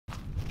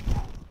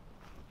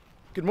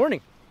Good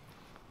morning.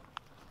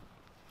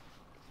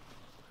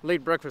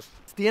 Late breakfast.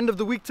 It's the end of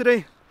the week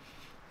today.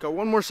 Got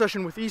one more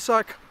session with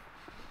Isak,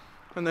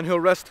 and then he'll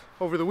rest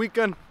over the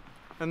weekend,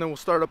 and then we'll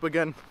start up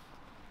again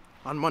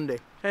on Monday.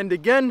 And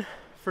again,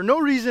 for no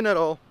reason at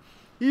all,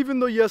 even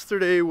though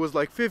yesterday was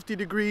like 50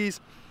 degrees,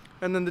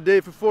 and then the day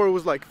before it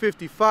was like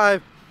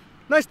 55,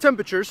 nice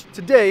temperatures.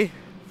 Today,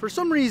 for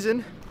some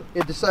reason,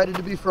 it decided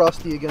to be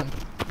frosty again.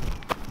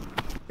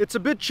 It's a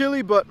bit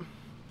chilly, but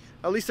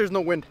at least there's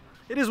no wind.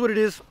 It is what it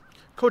is.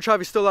 Coach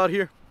Javi's still out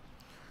here,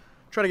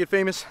 trying to get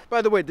famous.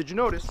 By the way, did you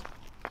notice?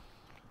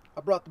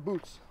 I brought the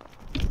boots.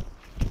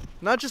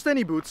 Not just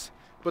any boots,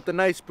 but the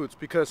nice boots,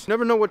 because you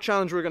never know what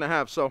challenge we're gonna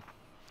have, so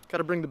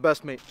gotta bring the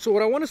best, mate. So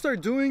what I wanna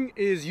start doing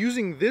is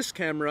using this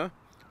camera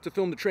to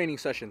film the training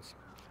sessions.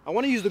 I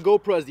wanna use the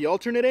GoPro as the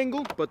alternate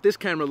angle, but this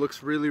camera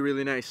looks really,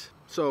 really nice.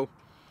 So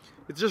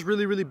it's just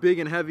really, really big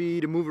and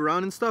heavy to move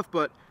around and stuff,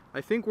 but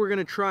I think we're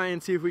gonna try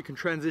and see if we can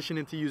transition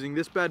into using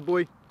this bad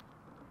boy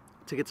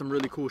to get some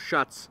really cool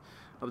shots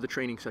of the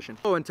training session.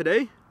 Oh, and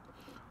today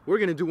we're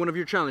gonna do one of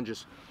your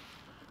challenges.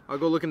 I'll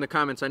go look in the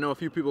comments. I know a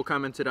few people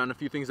commented on a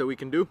few things that we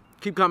can do.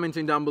 Keep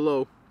commenting down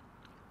below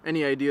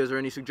any ideas or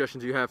any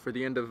suggestions you have for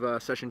the end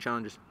of session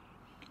challenges.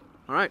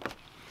 All right.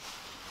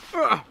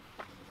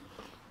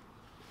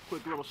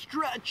 Quick little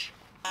stretch.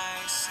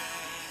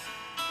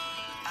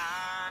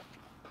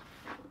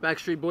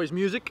 Backstreet Boys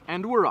music,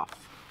 and we're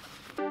off.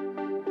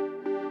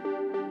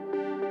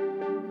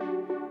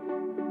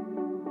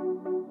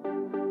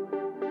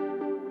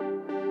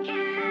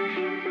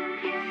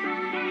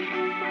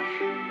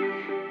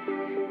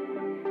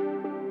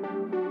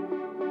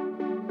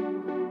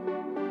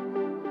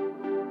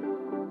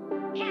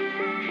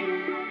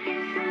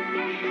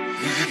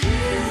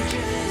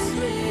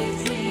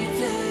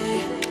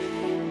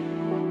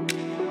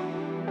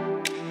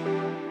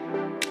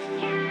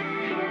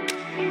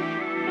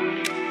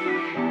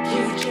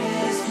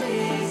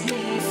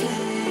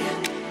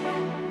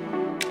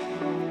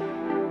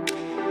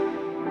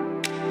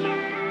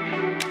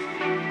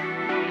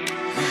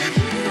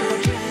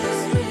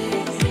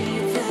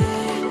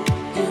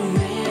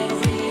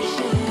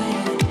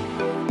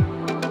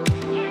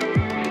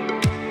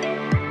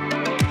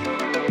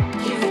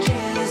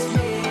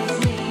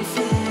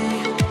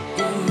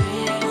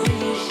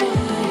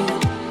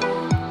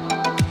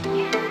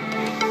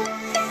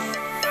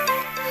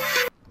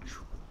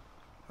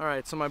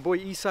 Alright, so my boy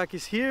Isak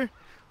is here.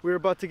 We're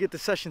about to get the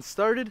session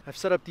started. I've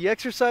set up the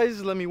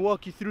exercises. Let me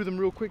walk you through them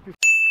real quick.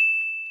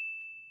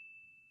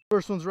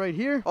 First one's right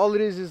here. All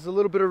it is a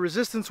little bit of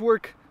resistance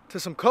work to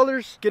some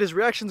colors. Get his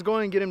reactions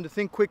going, get him to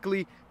think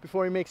quickly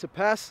before he makes a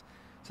pass.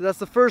 So that's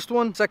the first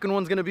one. Second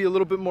one's gonna be a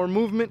little bit more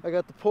movement. I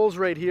got the poles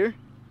right here.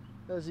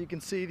 As you can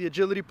see, the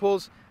agility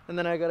poles. And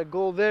then I got a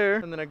goal there,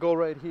 and then a goal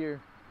right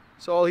here.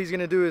 So all he's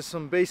gonna do is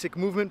some basic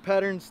movement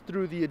patterns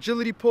through the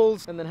agility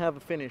poles and then have a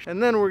finish.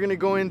 And then we're gonna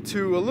go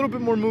into a little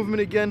bit more movement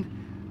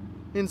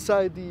again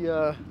inside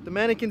the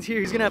mannequins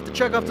here. He's gonna have to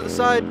check off to the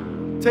side,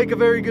 take a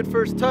very good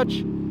first touch,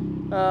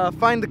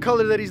 find the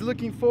color that he's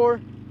looking for,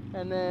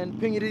 and then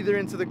ping it either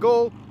into the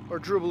goal or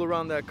dribble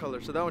around that color.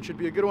 So that one should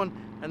be a good one.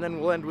 And then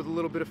we'll end with a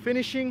little bit of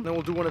finishing. Then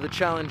we'll do one of the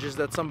challenges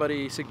that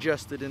somebody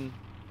suggested in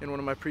one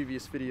of my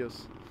previous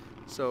videos.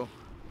 So.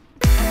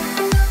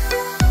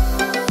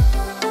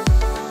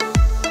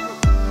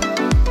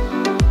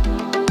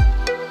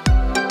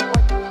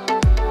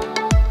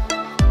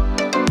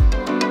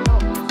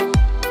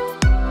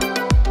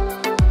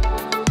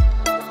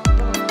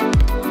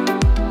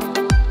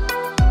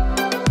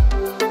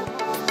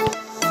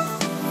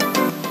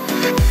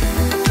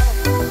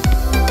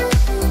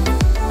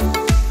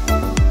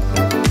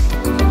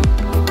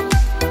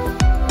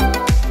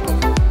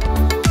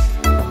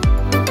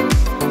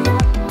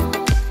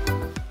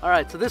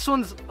 Alright, so this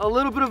one's a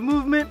little bit of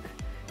movement,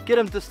 get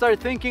him to start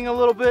thinking a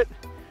little bit.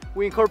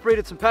 We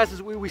incorporated some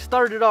passes. We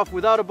started off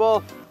without a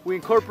ball, we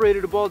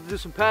incorporated a ball to do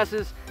some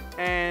passes,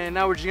 and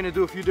now we're just going to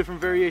do a few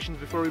different variations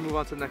before we move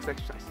on to the next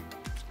exercise.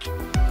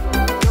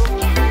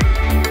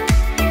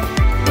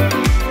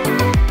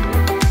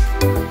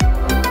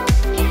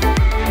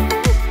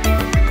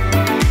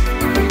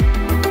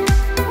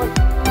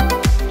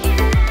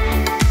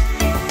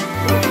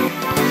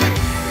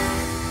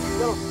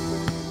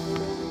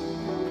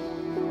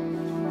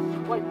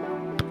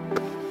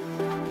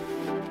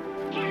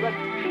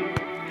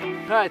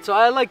 Alright, so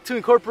I like to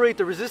incorporate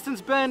the resistance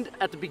band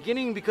at the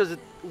beginning because it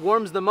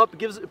warms them up.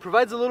 It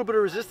provides a little bit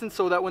of resistance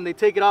so that when they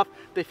take it off,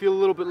 they feel a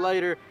little bit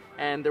lighter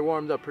and they're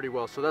warmed up pretty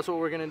well. So that's what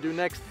we're going to do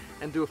next,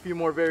 and do a few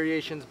more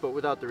variations but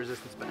without the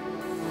resistance band.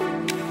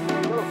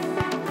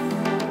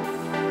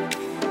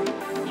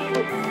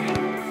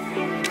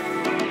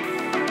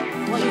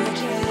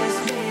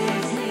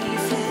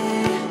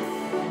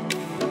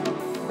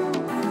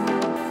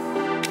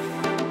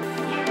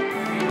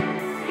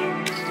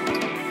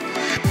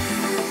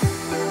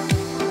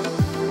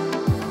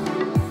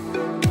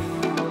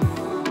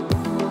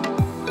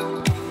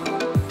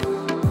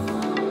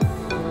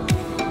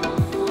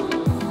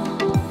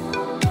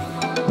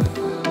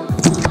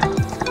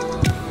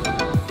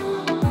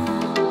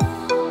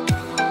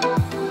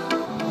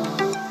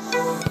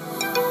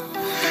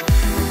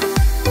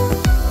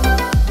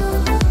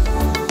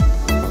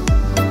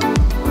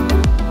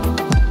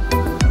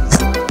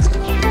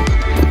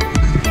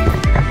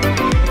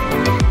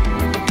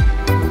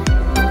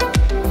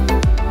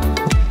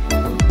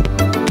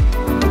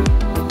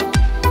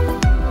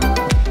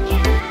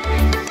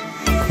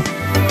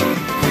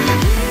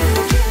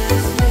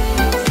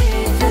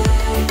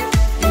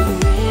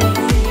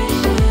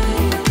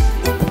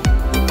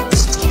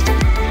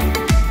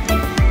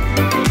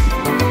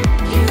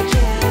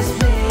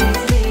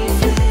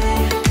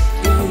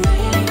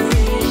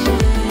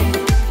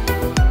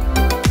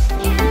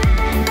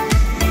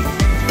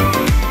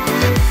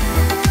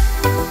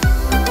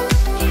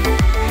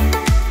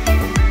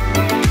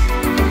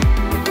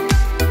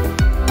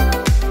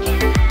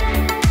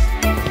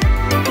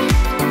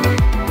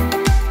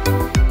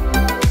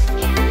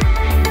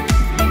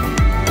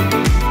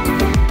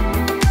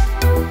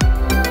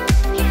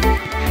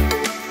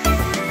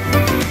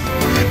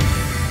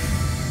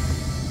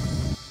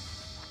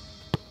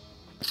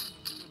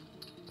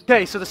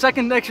 Okay, so the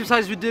second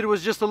exercise we did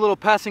was just a little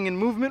passing and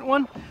movement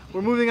one.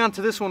 We're moving on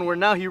to this one where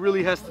now he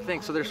really has to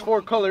think. So there's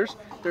 4 colors.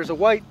 There's a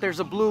white, there's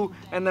a blue,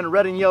 and then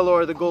red and yellow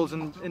are the goals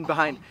in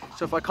behind.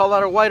 So if I call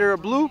out a white or a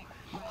blue,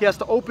 he has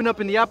to open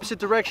up in the opposite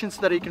direction so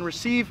that he can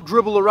receive,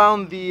 dribble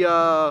around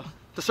the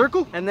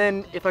circle. And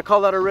then if I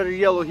call out a red or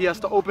yellow, he has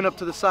to open up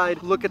to the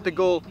side, look at the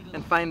goal,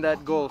 and find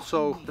that goal.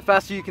 So the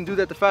faster you can do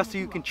that, the faster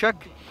you can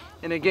check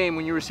in a game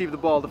when you receive the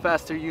ball, the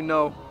faster you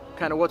know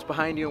kind of what's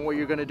behind you and what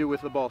you're going to do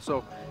with the ball.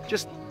 So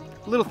just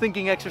little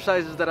thinking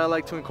exercises that I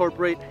like to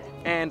incorporate,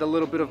 and a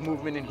little bit of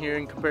movement in here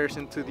in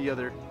comparison to the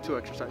other 2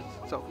 exercises.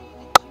 So,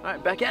 all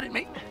right, back at it,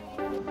 mate.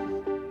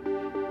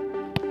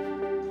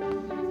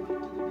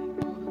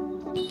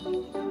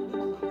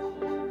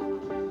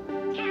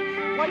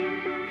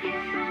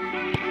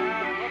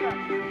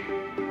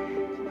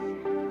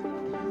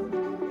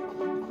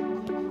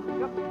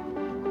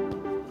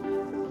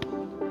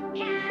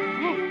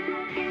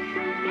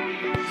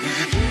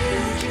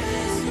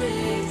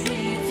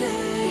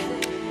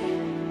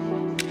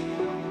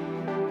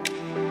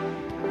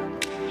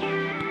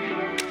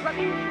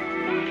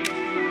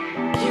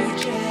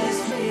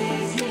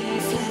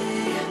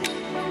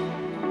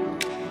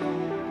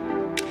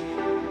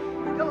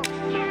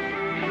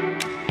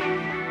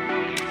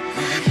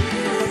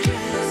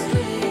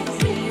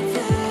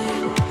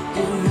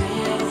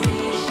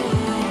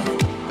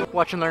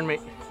 Watch and learn, mate.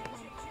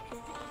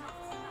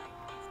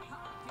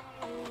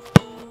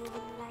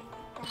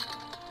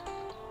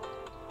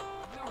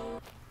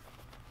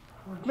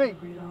 Mate.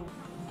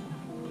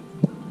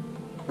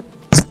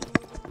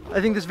 I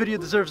think this video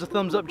deserves a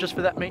thumbs up just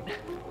for that, mate.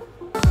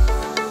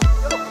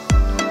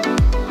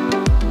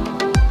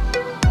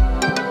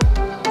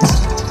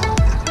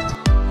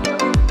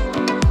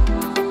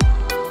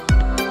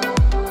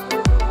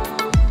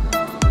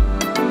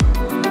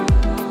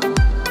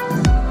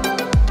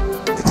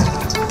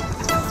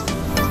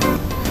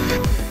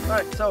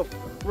 So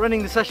we're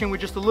ending the session with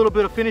just a little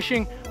bit of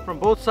finishing from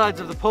both sides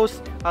of the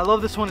post. I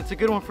love this one. It's a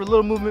good one for a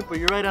little movement, but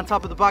you're right on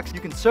top of the box. You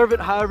can serve it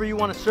however you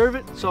want to serve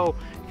it. So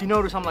if you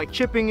notice, I'm like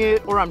chipping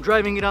it or I'm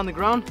driving it on the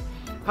ground.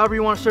 However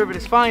you want to serve it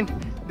is fine.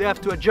 They have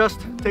to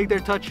adjust, take their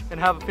touch, and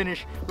have a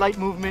finish. Light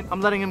movement.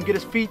 I'm letting him get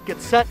his feet, get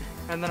set,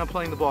 and then I'm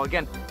playing the ball.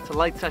 Again, it's a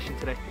light session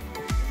today.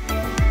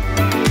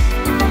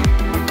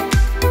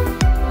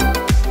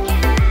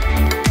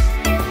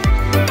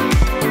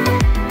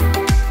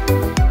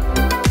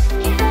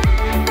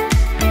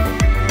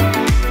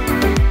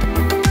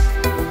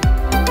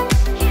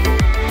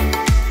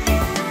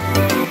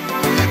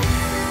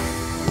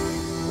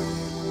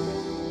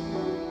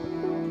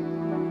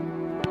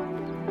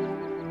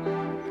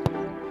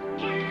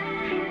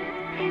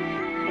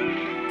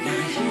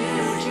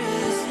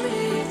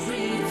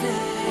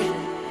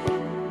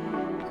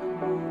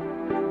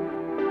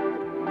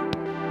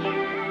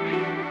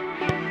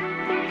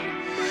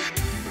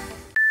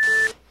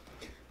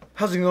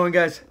 How's it going,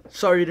 guys?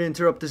 Sorry to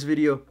interrupt this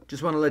video.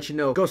 Just want to let you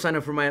know, go sign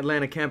up for my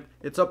Atlanta camp.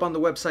 It's up on the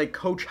website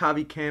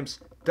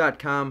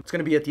CoachJaviCamps.com. It's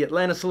going to be at the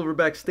Atlanta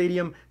Silverback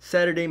Stadium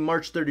Saturday,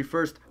 March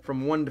 31st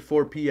from 1 to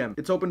 4 p.m.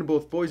 It's open to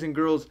both boys and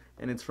girls,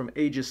 and it's from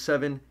ages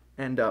 7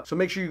 and up. So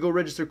make sure you go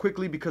register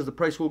quickly because the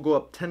price will go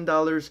up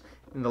 $10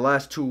 in the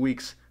last 2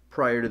 weeks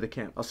prior to the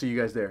camp. I'll see you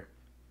guys there.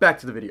 Back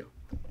to the video.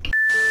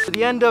 At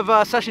the end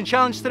of session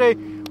challenge today,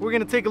 we're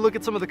going to take a look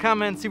at some of the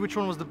comments, see which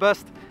one was the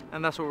best,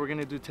 and that's what we're going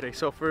to do today.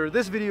 So for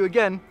this video,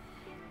 again,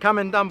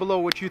 comment down below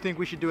what you think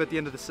we should do at the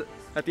end of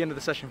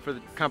the session for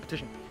the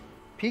competition.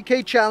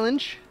 PK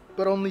challenge,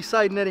 but only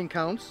side netting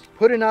counts.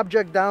 Put an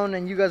object down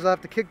and you guys will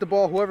have to kick the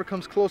ball. Whoever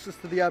comes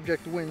closest to the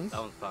object wins.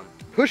 That one's fun.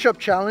 Push-up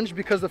challenge,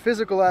 because the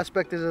physical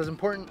aspect is as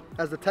important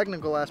as the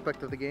technical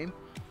aspect of the game.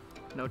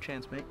 No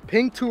chance, mate.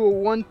 Ping to a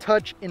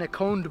 1-touch in a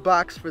coned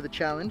box for the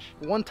challenge.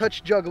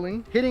 1-touch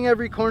juggling. Hitting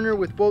every corner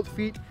with both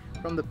feet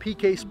from the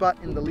PK spot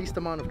in the least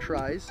amount of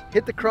tries.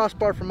 Hit the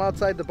crossbar from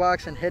outside the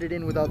box and head it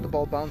in without the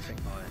ball bouncing.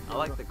 Oh, yeah. I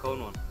like the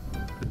cone one.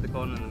 Put the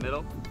cone in the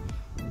middle.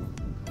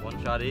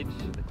 1 shot each.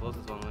 The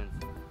closest one wins.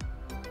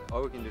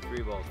 Or we can do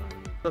 3 balls.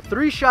 So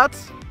 3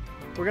 shots.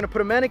 We're going to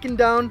put a mannequin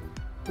down.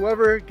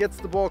 Whoever gets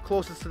the ball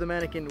closest to the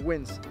mannequin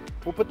wins.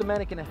 We'll put the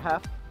mannequin in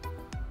half.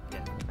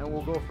 Yeah. And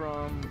we'll go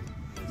from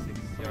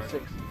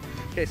 6.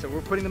 Okay, so we're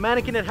putting the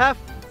mannequin at half.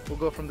 We'll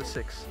go from the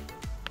 6.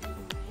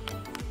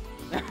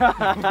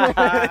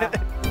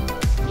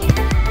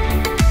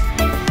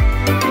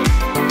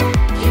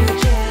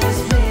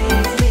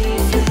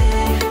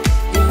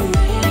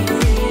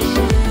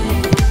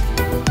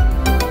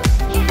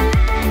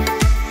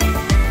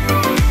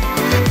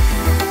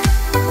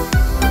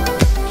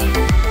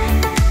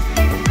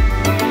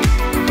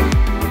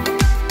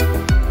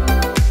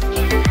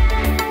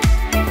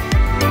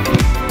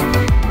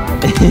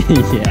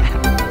 Yeah.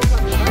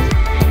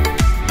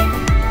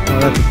 Oh,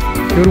 that's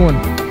a good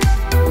one.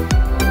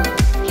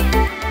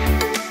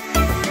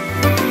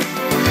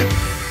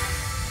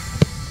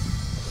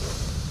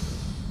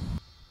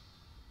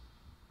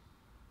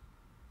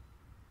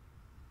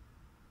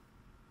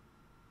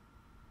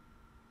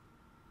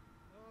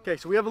 Okay,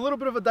 so we have a little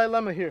bit of a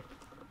dilemma here.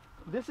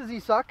 This is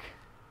Isak,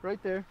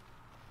 right there.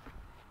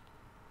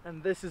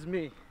 And this is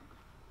me.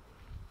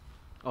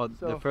 Oh,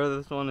 the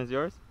furthest one is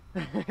yours?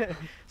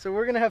 So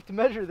we're gonna have to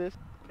measure this.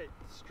 Okay,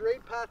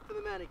 straight path to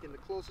the mannequin, the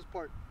closest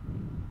part.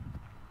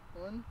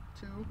 1,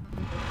 2,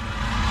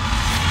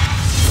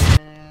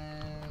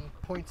 and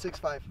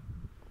 0.65.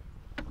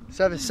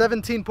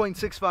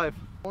 17.65.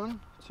 1,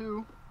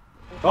 2.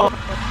 Oh.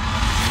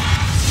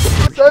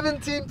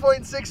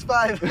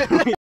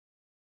 17.65.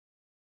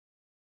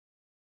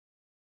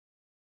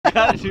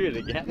 Gotta shoot it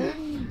again.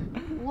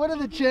 What are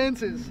the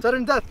chances?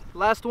 Sudden death.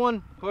 Last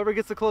one. Whoever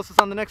gets the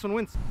closest on the next one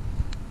wins.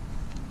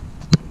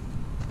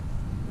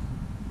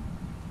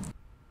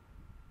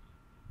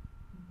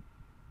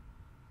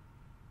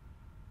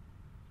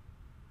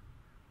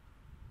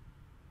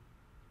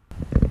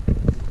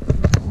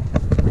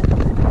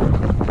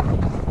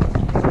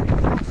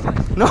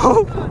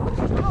 No!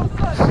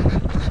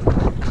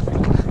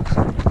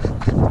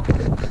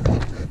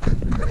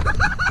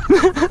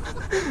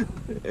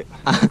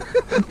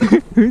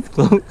 Who's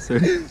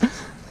closer?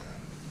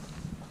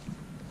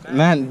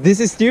 Man, this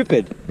is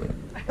stupid.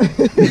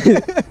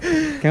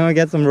 Can we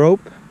get some rope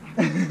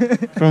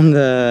from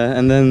the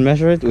and then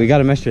measure it? We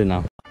gotta measure it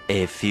now.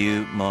 A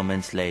few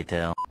moments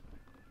later.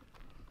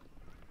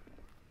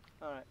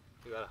 Alright.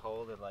 You gotta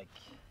hold it like.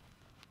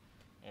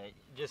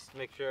 Just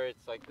make sure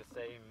it's like the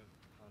same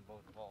on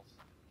both balls.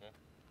 Okay?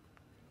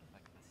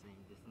 Like the same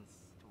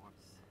distance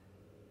towards.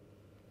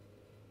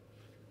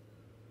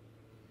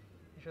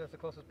 You sure that's the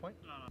closest point?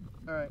 No.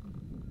 Alright.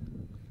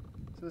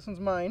 So this one's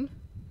mine.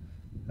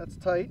 That's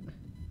tight.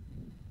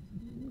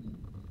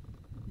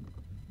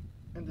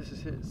 And this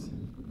is his.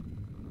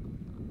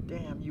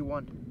 Damn, you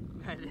won.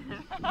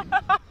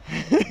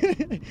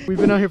 We've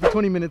been out here for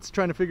 20 minutes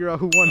trying to figure out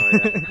who won. Oh,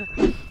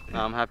 yeah.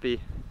 I'm happy.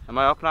 Am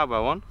I up now by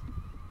 1?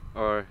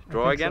 Or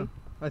draw again?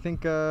 So. I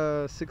think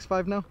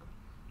 6-5 now.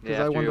 Yeah, I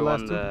after won you the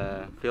last won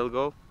the field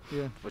goal.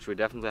 Yeah. Which we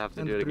definitely have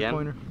to And do it again.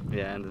 three-pointer.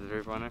 Yeah, and the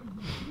 3-pointer.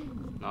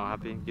 No, I'm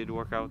happy. Good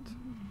workout.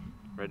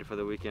 Ready for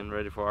the weekend.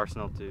 Ready for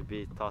Arsenal to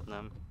beat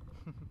Tottenham.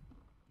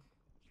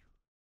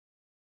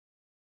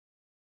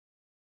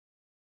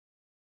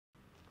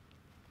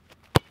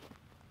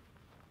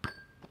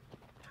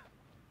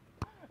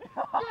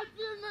 Get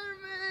dinner,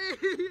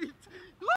 mate!